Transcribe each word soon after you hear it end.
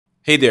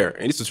Hey there,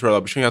 in this tutorial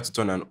I'll be showing you how to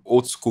turn an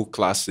old school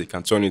classic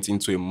and turn it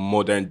into a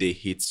modern day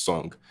hit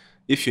song.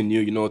 If you're new,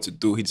 you know what to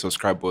do, hit the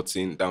subscribe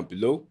button down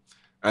below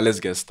and let's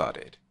get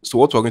started. So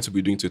what we're going to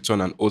be doing to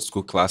turn an old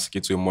school classic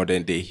into a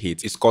modern day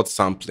hit is called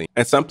sampling.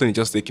 And sampling is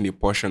just taking a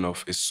portion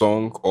of a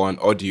song or an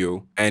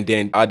audio and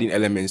then adding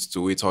elements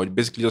to it, or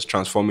basically just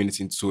transforming it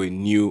into a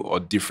new or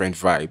different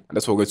vibe. And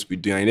that's what we're going to be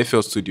doing. And in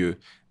FL Studio,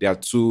 there are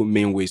two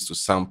main ways to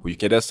sample. You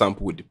can either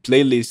sample with the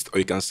playlist or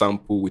you can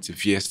sample with a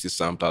VST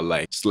sampler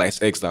like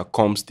slicex that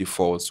comes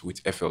default with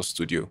FL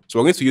Studio. So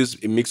we're going to use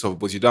a mix of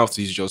both. You don't have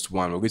to use just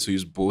one. We're going to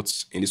use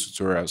both in this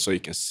tutorial so you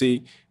can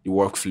see the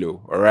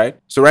workflow. All right.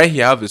 So right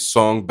here I have a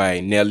song by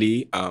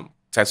Nelly,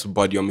 titled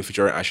Body on Me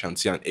featuring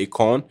Ashanti and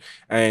Akon.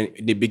 And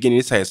in the beginning,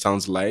 this is how it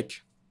sounds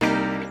like.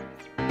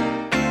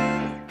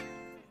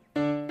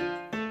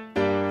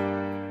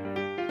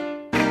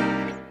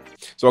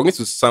 So I'm going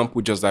to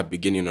sample just that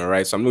beginning, all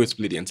right? So I'm not going to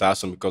play the entire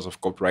song because of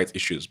copyright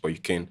issues, but you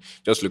can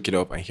just look it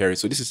up and hear it.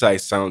 So this is how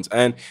it sounds.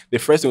 And the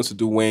first thing to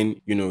do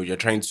when, you're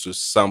trying to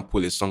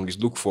sample a song is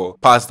look for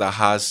parts that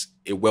has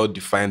a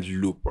well-defined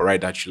loop, all right,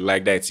 that you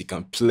like, that it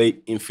can play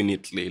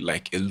infinitely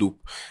like a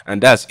loop.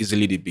 And that's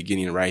easily the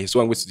beginning, right?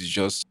 So I'm going to do is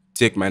just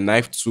take my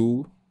knife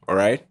tool, all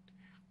right,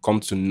 come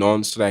to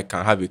none so that I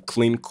can have a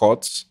clean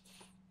cut.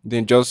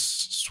 Then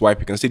just swipe.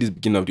 You can see this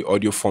beginning of the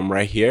audio form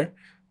right here.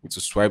 I'm going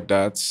to swipe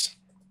that.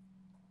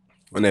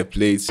 When I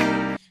play it,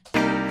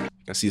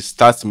 you can see it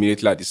starts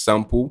immediately at the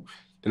sample.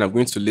 Then I'm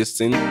going to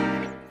listen.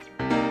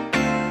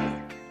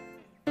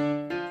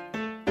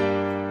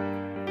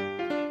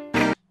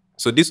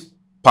 So this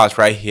part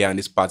right here and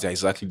this part are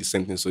exactly the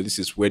same thing. So this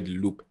is where the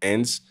loop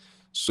ends.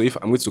 So if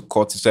I'm going to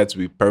cut it to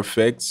be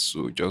perfect,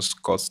 so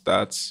just cut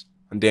that.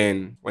 And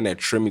then when I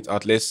trim it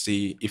out, let's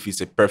see if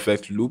it's a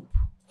perfect loop.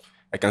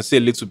 I can see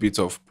a little bit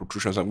of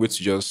protrusion. So I'm going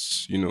to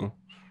just,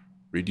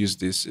 reduce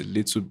this a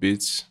little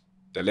bit.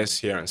 Then let's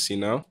hear and see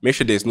now. Make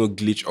sure there's no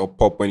glitch or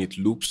pop when it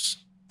loops.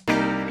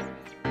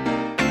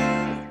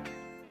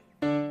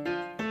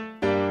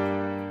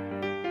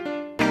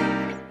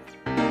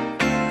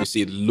 You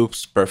see it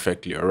loops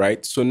perfectly, all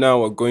right? So now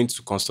we're going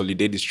to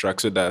consolidate this track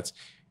so that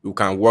you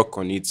can work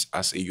on it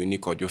as a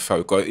unique audio file.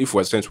 Because if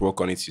we're trying to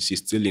work on it, you see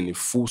it's still in a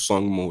full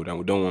song mode and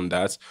we don't want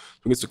that. So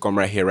we need to come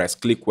right here, right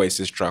click where it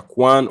says track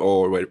 1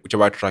 or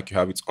whichever track you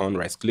have it on,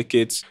 right click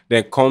it.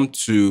 Then come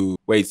to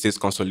where it says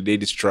consolidate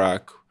this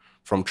track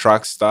from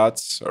track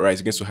starts. All right,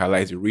 it's going to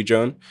highlight the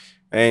region.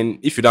 And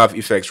if you don't have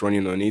effects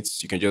running on it,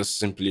 you can just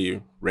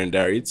simply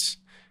render it.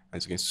 And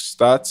it's going to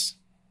start.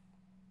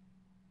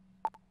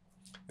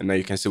 And now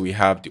you can see we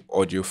have the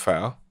audio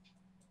file.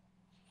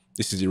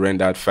 This is the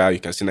rendered file. You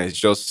can see now it's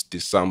just the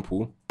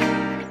sample.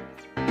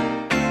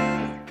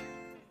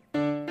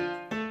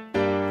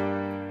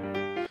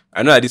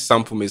 I know that this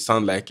sample may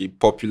sound like a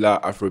popular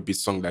Afrobeat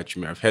song that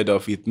you may have heard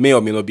of. It may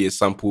or may not be a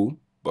sample,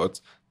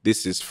 but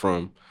this is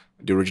from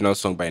the original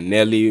song by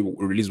Nelly,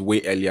 released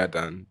way earlier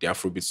than the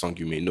Afrobeat song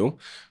you may know.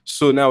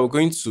 So now we're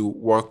going to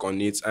work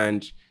on it.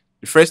 And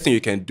the first thing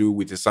you can do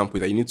with a sample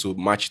is that you need to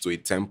match it to a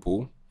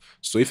tempo.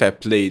 So if I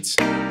play it,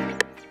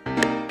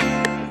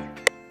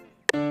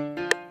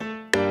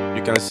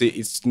 you can see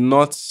it's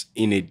not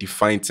in a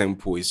defined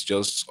tempo. It's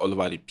just all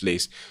over the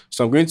place.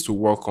 So I'm going to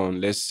work on,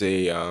 let's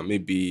say,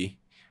 maybe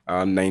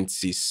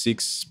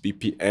 96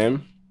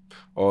 BPM,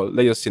 or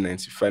let's just say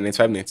 95,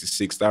 95,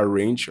 96, that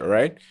range, all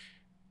right?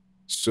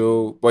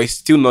 So, but it's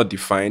still not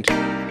defined.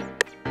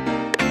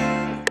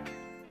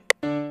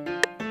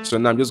 So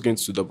now I'm just going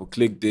to double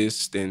click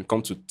this, then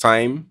come to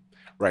time,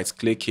 right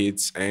click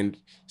it and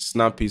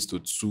snap it to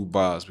 2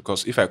 bars.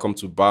 Because if I come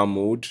to bar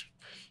mode,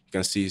 you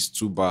can see it's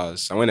 2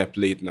 bars. And when I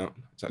play it now,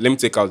 so let me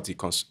take out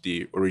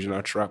the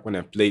original track. When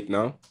I play it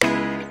now,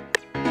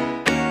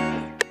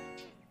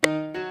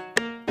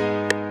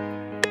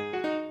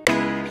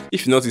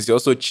 if you notice, you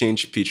also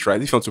change pitch,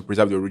 right? If you want to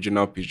preserve the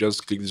original pitch,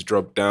 just click this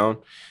drop down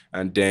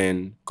and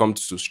then come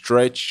to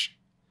stretch.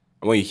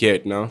 And when you hear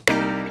it now,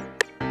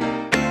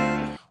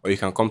 or you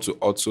can come to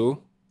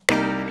auto.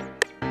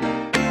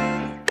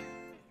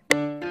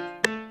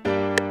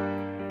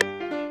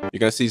 You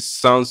can see it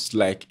sounds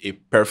like a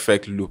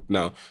perfect loop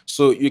now.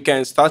 So you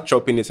can start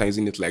chopping it and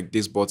using it like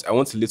this, but I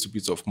want a little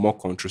bit of more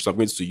control. So I'm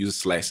going to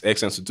use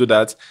slicex, and to do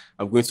that,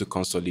 I'm going to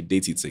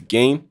consolidate it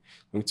again.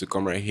 I'm going to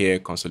come right here,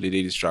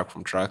 consolidate this track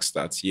from track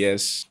start,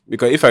 yes.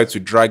 Because if I were to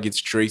drag it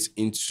straight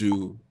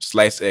into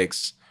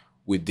slicex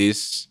with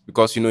this,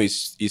 because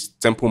it's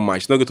tempo match,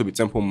 it's not going to be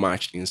tempo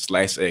matched in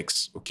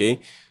slicex,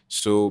 okay?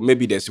 So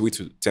maybe there's a way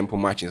to tempo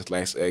match in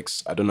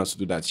slicex. I don't know how to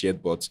do that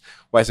yet, but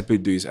what I simply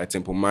do is I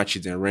tempo match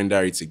it and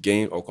render it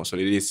again, or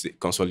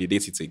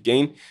consolidate it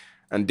again.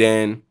 And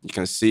then you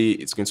can see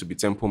it's going to be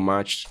tempo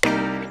matched.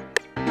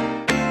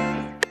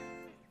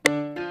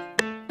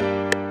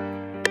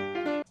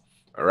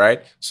 All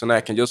right, so now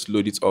I can just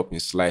load it up in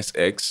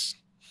slicex,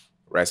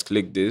 right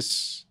click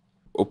this,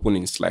 open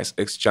in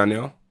slicex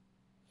channel.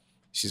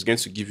 She's going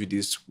to give you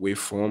this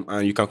waveform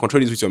and you can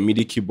control this with your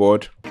MIDI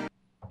keyboard.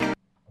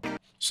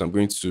 So I'm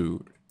going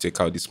to take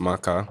out this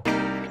marker.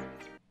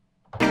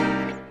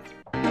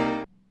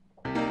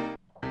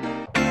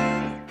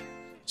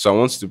 So I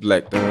want it to be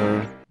like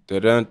dun,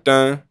 dun, dun,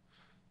 dun,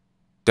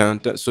 dun,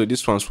 dun. So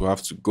these ones will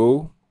have to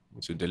go.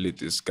 So delete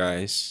these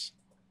guys.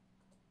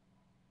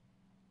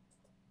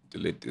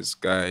 Delete these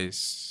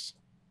guys.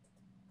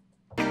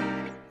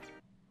 Then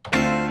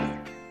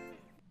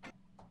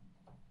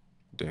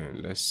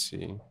let's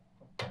see.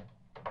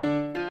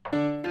 All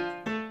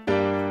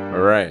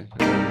right.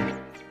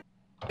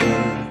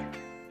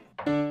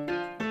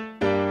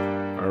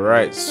 All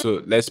right.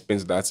 So let's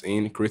paste that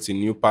in. Create a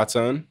new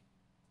pattern.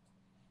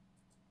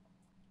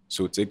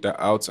 So take that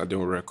out and then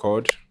we'll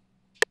record.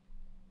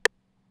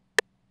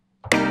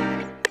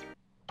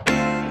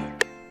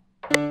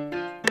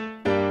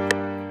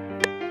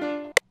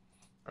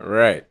 All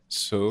right.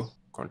 So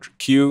Ctrl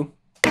Q.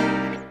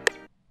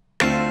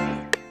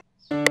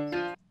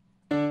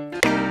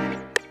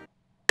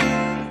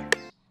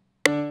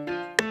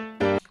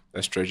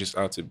 Let's stretch this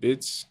out a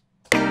bit.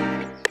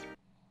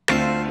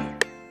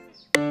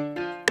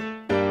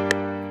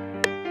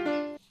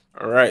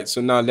 All right,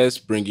 so now let's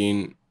bring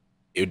in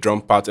a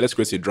drum pattern. Let's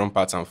create a drum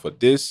pattern for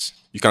this.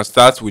 You can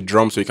start with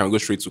drums, so you can go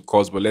straight to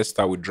chords, but let's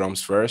start with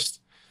drums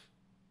first.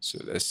 So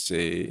let's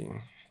say,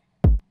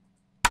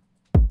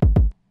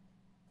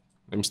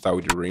 let me start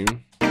with the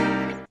ring.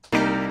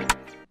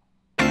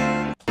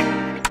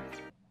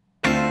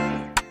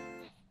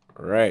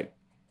 All right.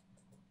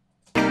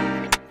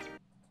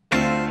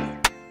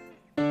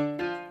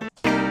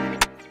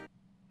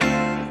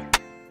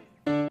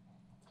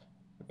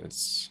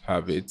 Let's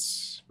have it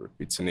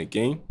repeating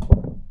again.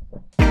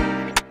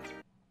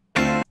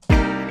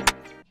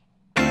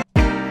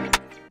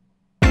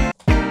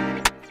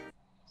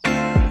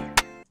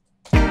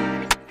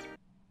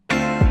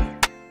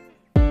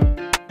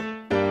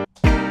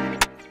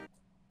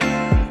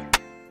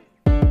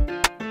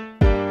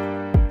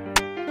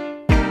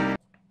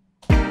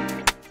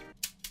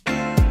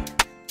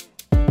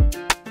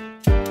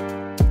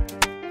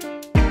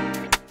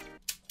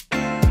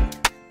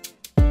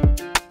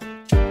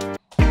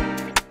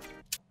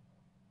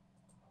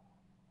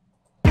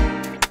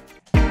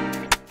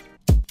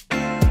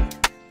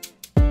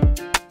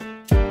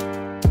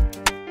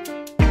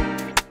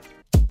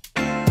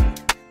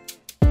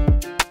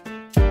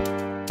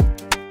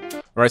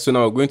 All right, so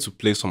now we're going to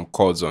play some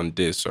chords on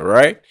this. All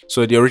right,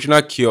 so the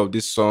original key of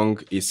this song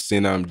is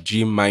in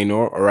G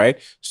minor. All right,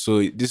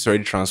 so this is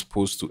already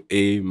transposed to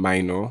A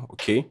minor.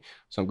 Okay,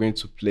 so I'm going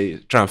to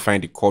try and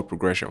find the chord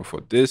progression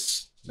for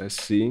this.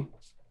 Let's see.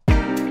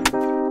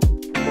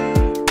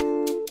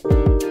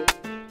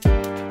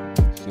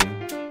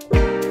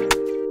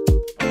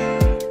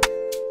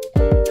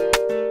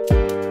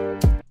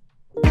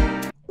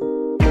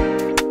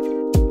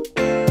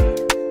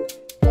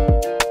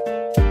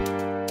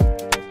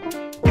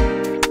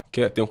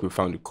 Okay, I think we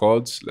found the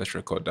chords. Let's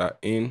record that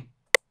in.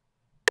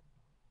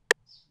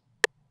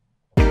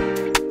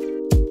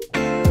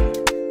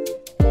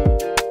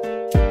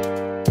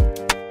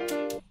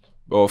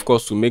 But of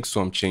course, we'll make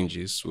some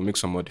changes. We'll make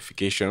some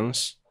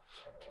modifications.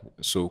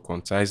 So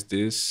quantize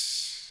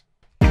this.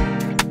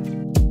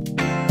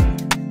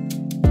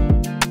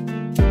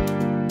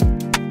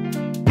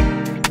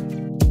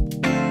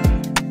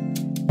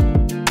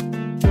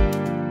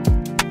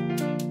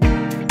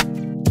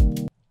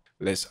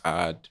 Let's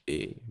add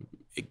a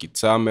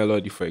guitar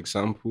melody, for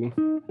example.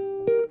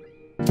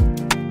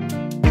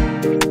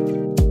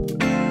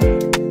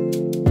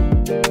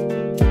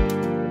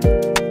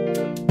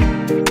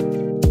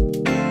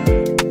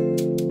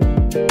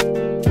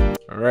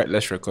 All right,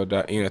 let's record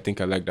that in. I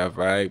think I like that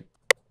vibe.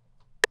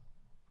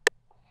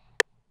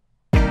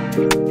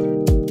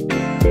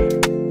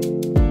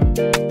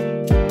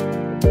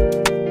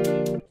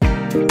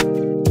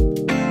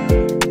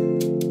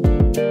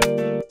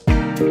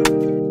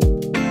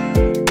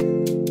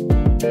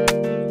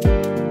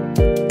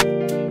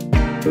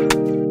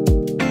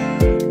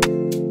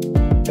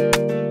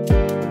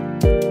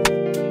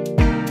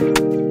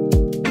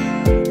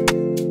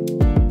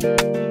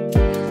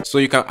 So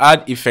you can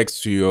add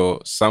effects to your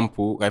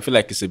sample. I feel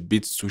like it's a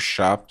bit too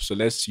sharp. So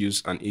let's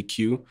use an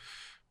EQ.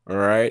 All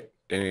right,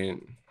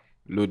 then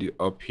load it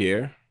up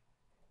here.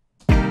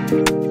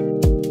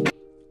 Come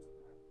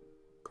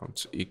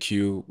to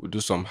EQ. We'll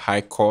do some high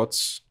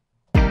chords.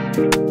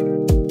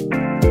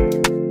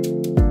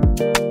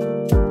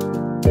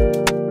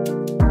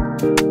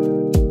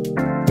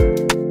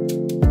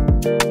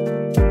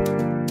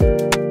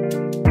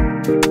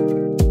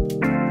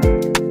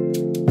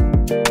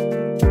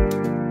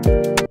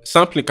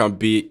 Sampling can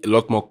be a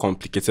lot more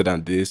complicated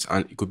than this,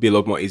 and it could be a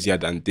lot more easier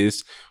than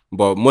this.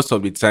 But most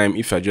of the time,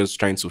 if you're just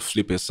trying to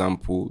flip a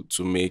sample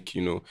to make,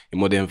 a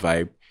modern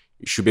vibe,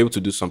 you should be able to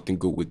do something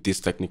good with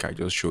this technique I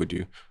just showed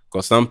you.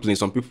 Because sampling,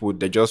 some people,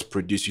 they just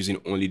produce using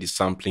only the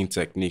sampling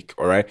technique.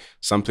 All right,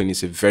 sampling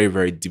is a very,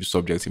 very deep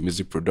subject in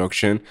music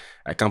production.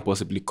 I can't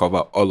possibly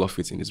cover all of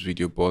it in this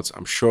video, but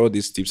I'm sure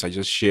these tips I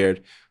just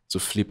shared to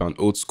flip an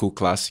old school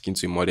classic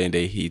into a modern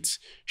day hit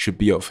should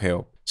be of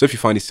help. So if you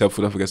find this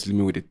helpful, don't forget to leave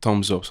me with a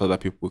thumbs up so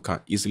that people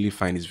can easily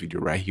find this video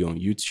right here on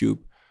YouTube.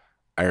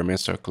 I remain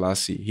Sir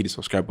Classy. Hit the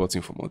subscribe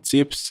button for more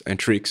tips and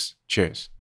tricks. Cheers.